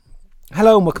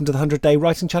Hello and welcome to the 100-Day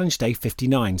Writing Challenge, day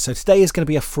 59. So today is going to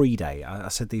be a free day. I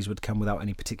said these would come without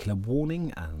any particular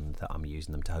warning and that I'm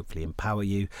using them to hopefully empower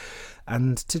you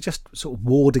and to just sort of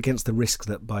ward against the risk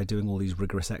that by doing all these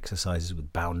rigorous exercises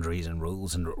with boundaries and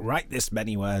rules and write this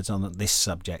many words on this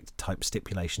subject type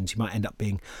stipulations, you might end up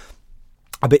being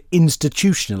a bit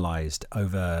institutionalized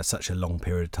over such a long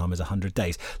period of time as 100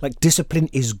 days. Like, discipline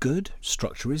is good,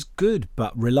 structure is good,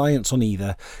 but reliance on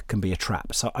either can be a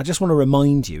trap. So I just want to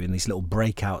remind you in these little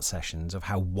breakout sessions of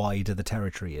how wide the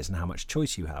territory is and how much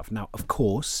choice you have. Now, of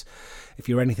course, if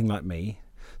you're anything like me,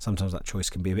 sometimes that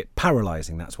choice can be a bit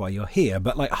paralyzing. That's why you're here.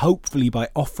 But hopefully by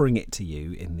offering it to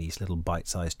you in these little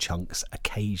bite-sized chunks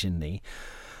occasionally,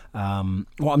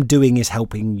 what I'm doing is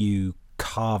helping you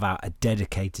carve out a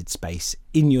dedicated space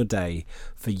in your day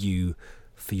for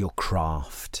your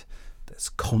craft that's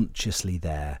consciously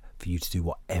there for you to do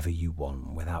whatever you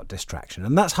want without distraction.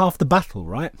 And that's half the battle,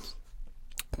 right?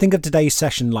 Think of today's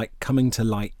session like coming to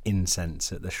light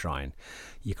incense at the shrine.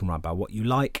 You can write about what you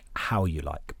like, how you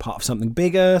like. Part of something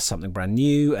bigger, something brand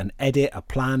new, an edit, a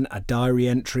plan, a diary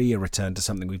entry, a return to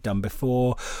something we've done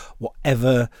before,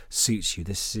 whatever suits you.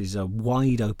 This is a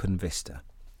wide open vista.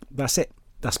 That's it.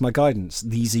 That's my guidance.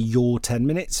 These are your 10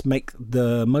 minutes. Make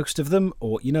the most of them,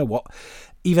 or you know what?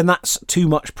 Even that's too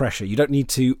much pressure. You don't need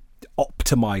to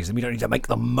optimize them. You don't need to make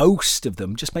the most of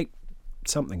them. Just make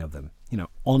something of them.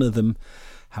 Honor them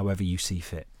however you see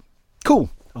fit. Cool.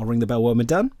 I'll ring the bell when we're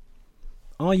done.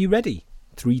 Are you ready?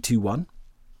 3, 2, 1,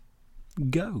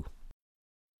 go.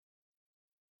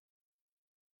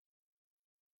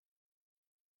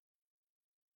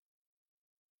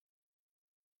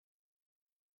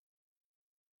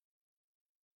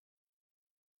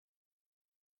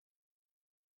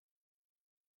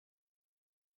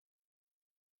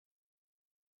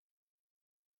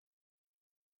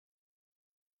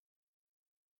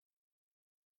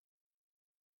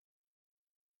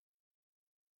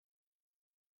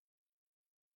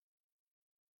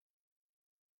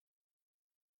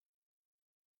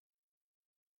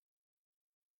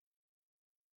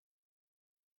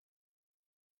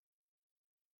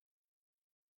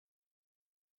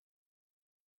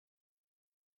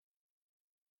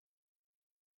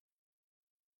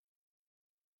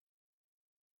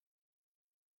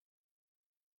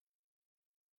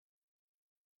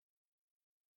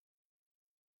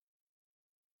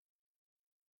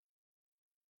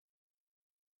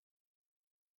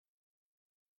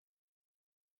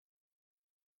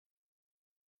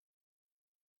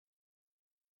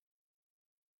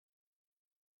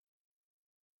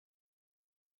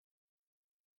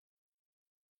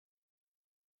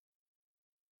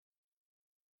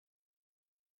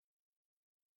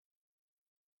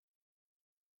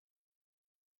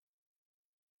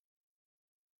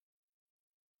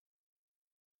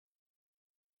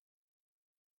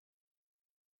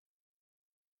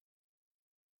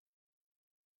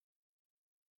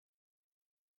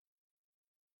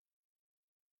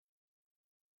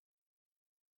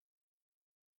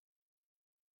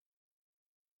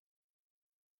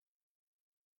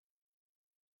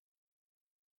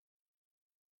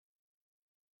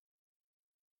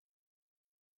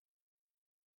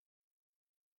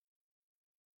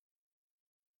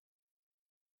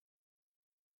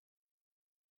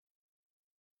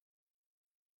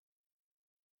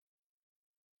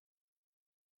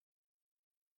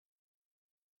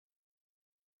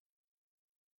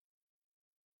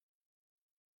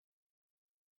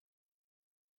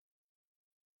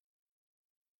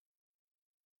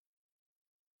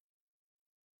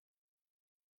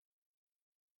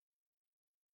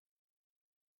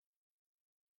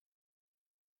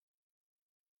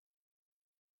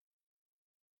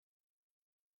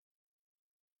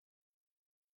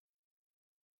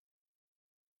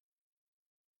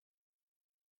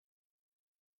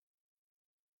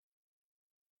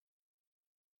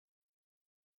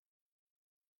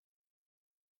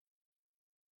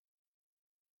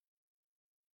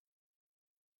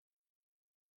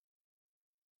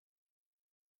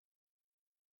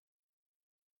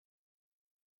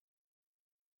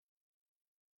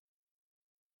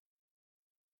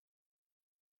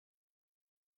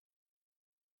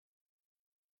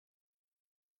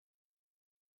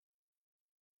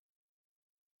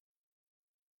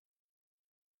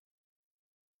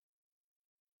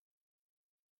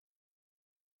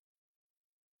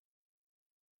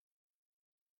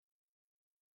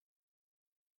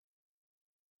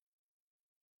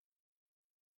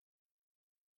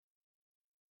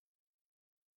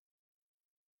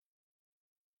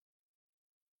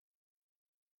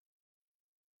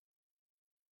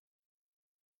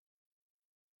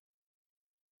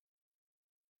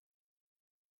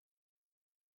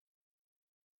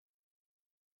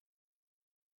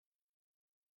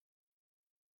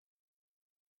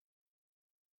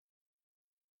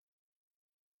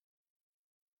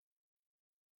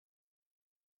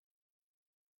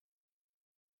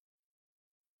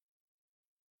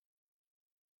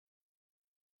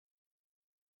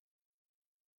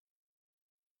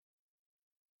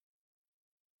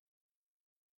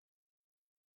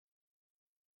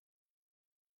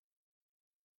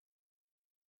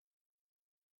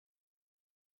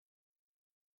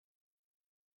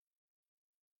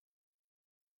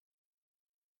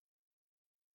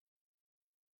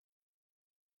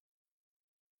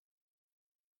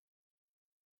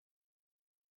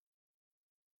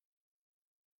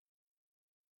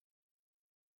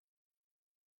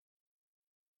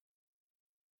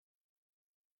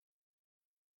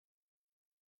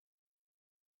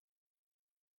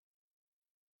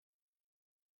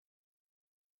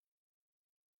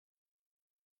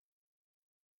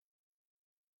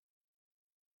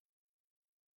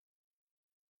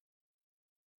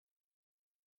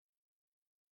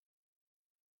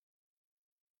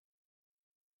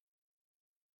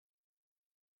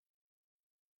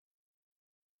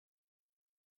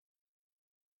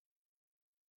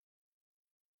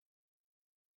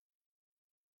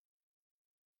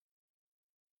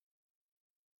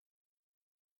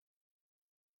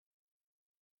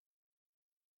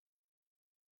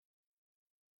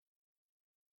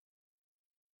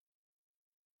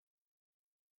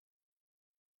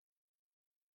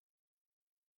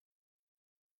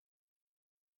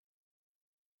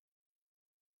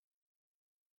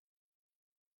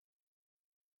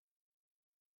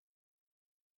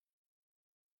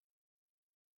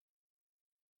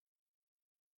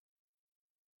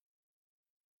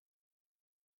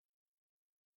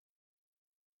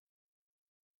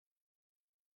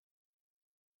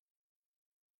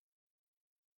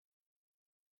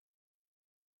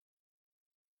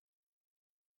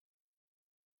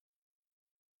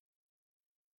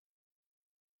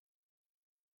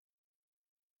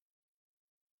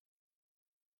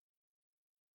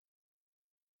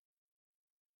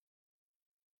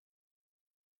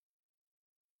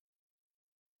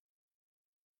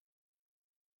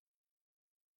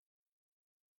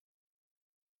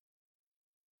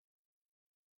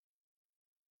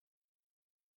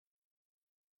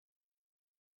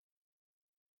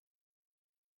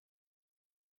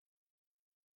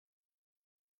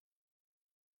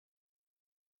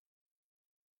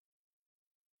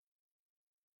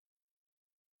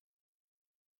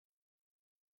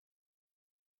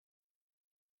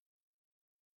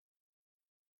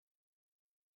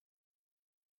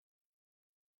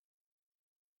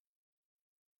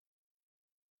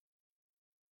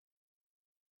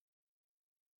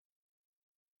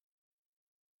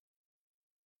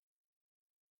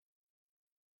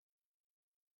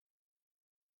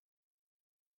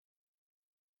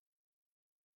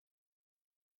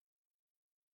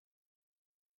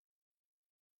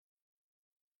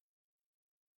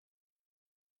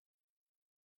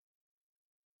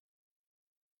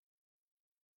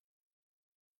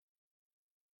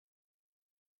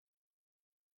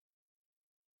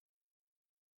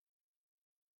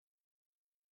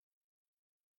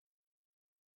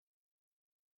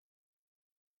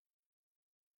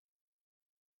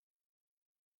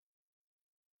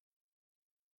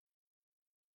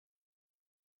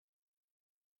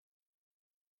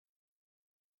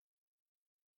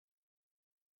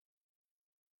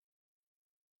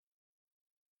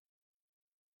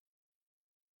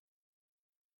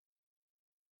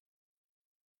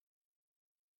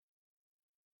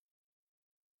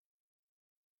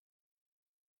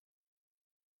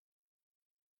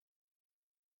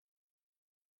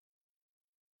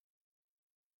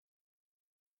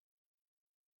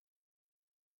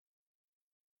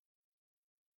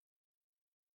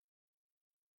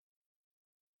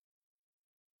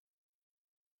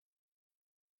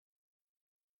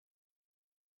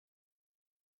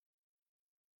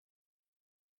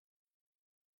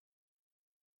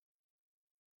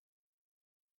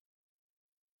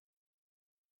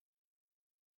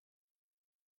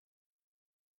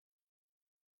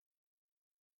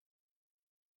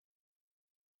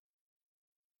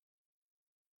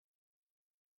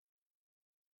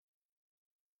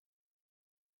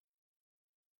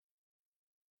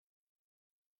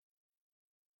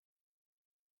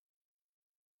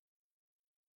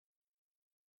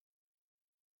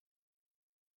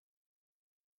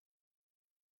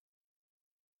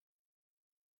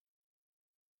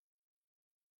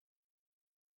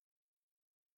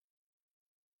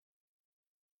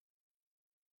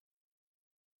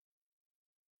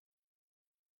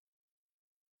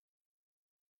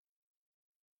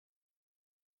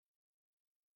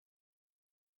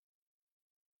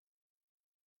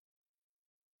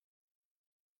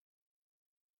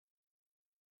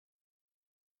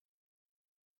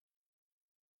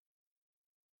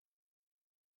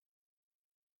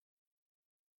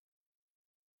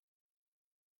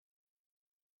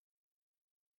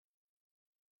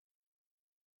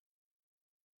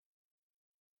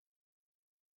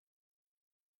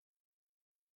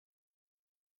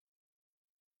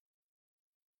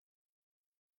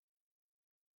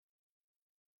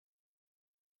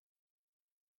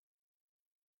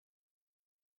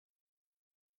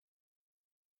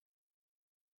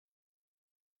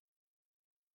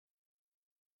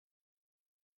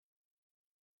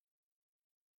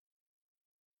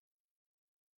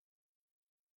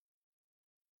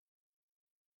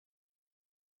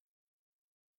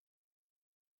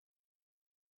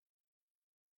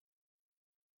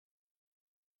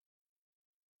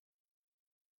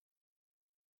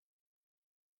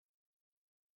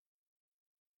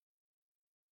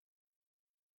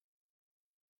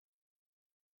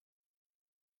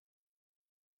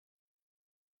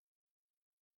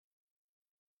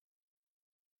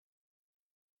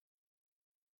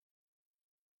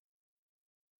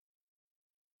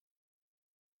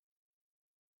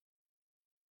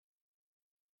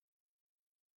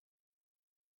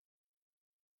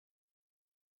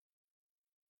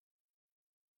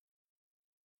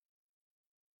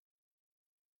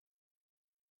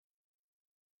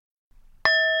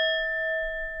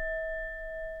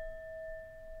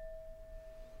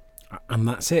 And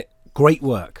that's it. Great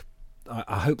work.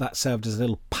 I hope that served as a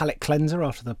little palate cleanser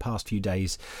after the past few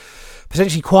days.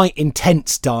 Potentially quite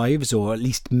intense dives, or at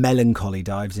least melancholy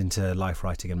dives, into life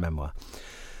writing and memoir.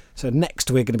 So next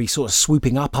we're going to be sort of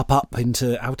swooping up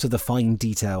into out of the fine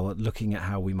detail, looking at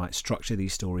how we might structure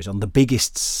these stories on the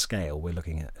biggest scale. We're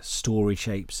looking at story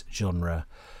shapes, genre,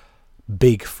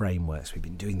 big frameworks. We've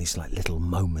been doing these like little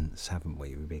moments, haven't we?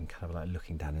 We've been kind of like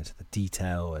looking down into the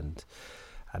detail, and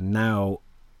now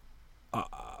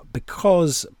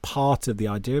because part of the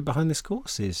idea behind this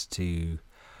course is to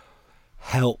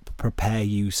help prepare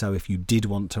you, so if you did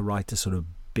want to write a sort of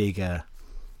bigger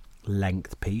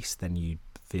length piece, then you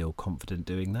feel confident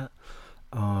doing that.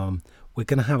 We're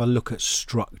going to have a look at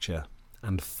structure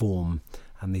and form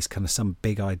and these kind of some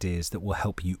big ideas that will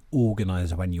help you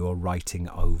organise when you're writing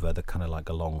over the kind of like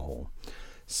a long haul.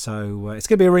 So it's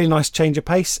going to be a really nice change of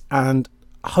pace, and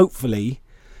hopefully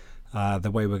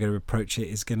the way we're going to approach it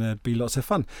is going to be lots of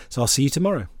fun. So I'll see you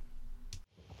tomorrow.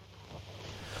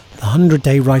 The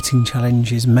 100-Day Writing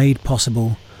Challenge is made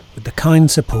possible with the kind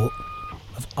support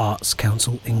of Arts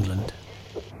Council England.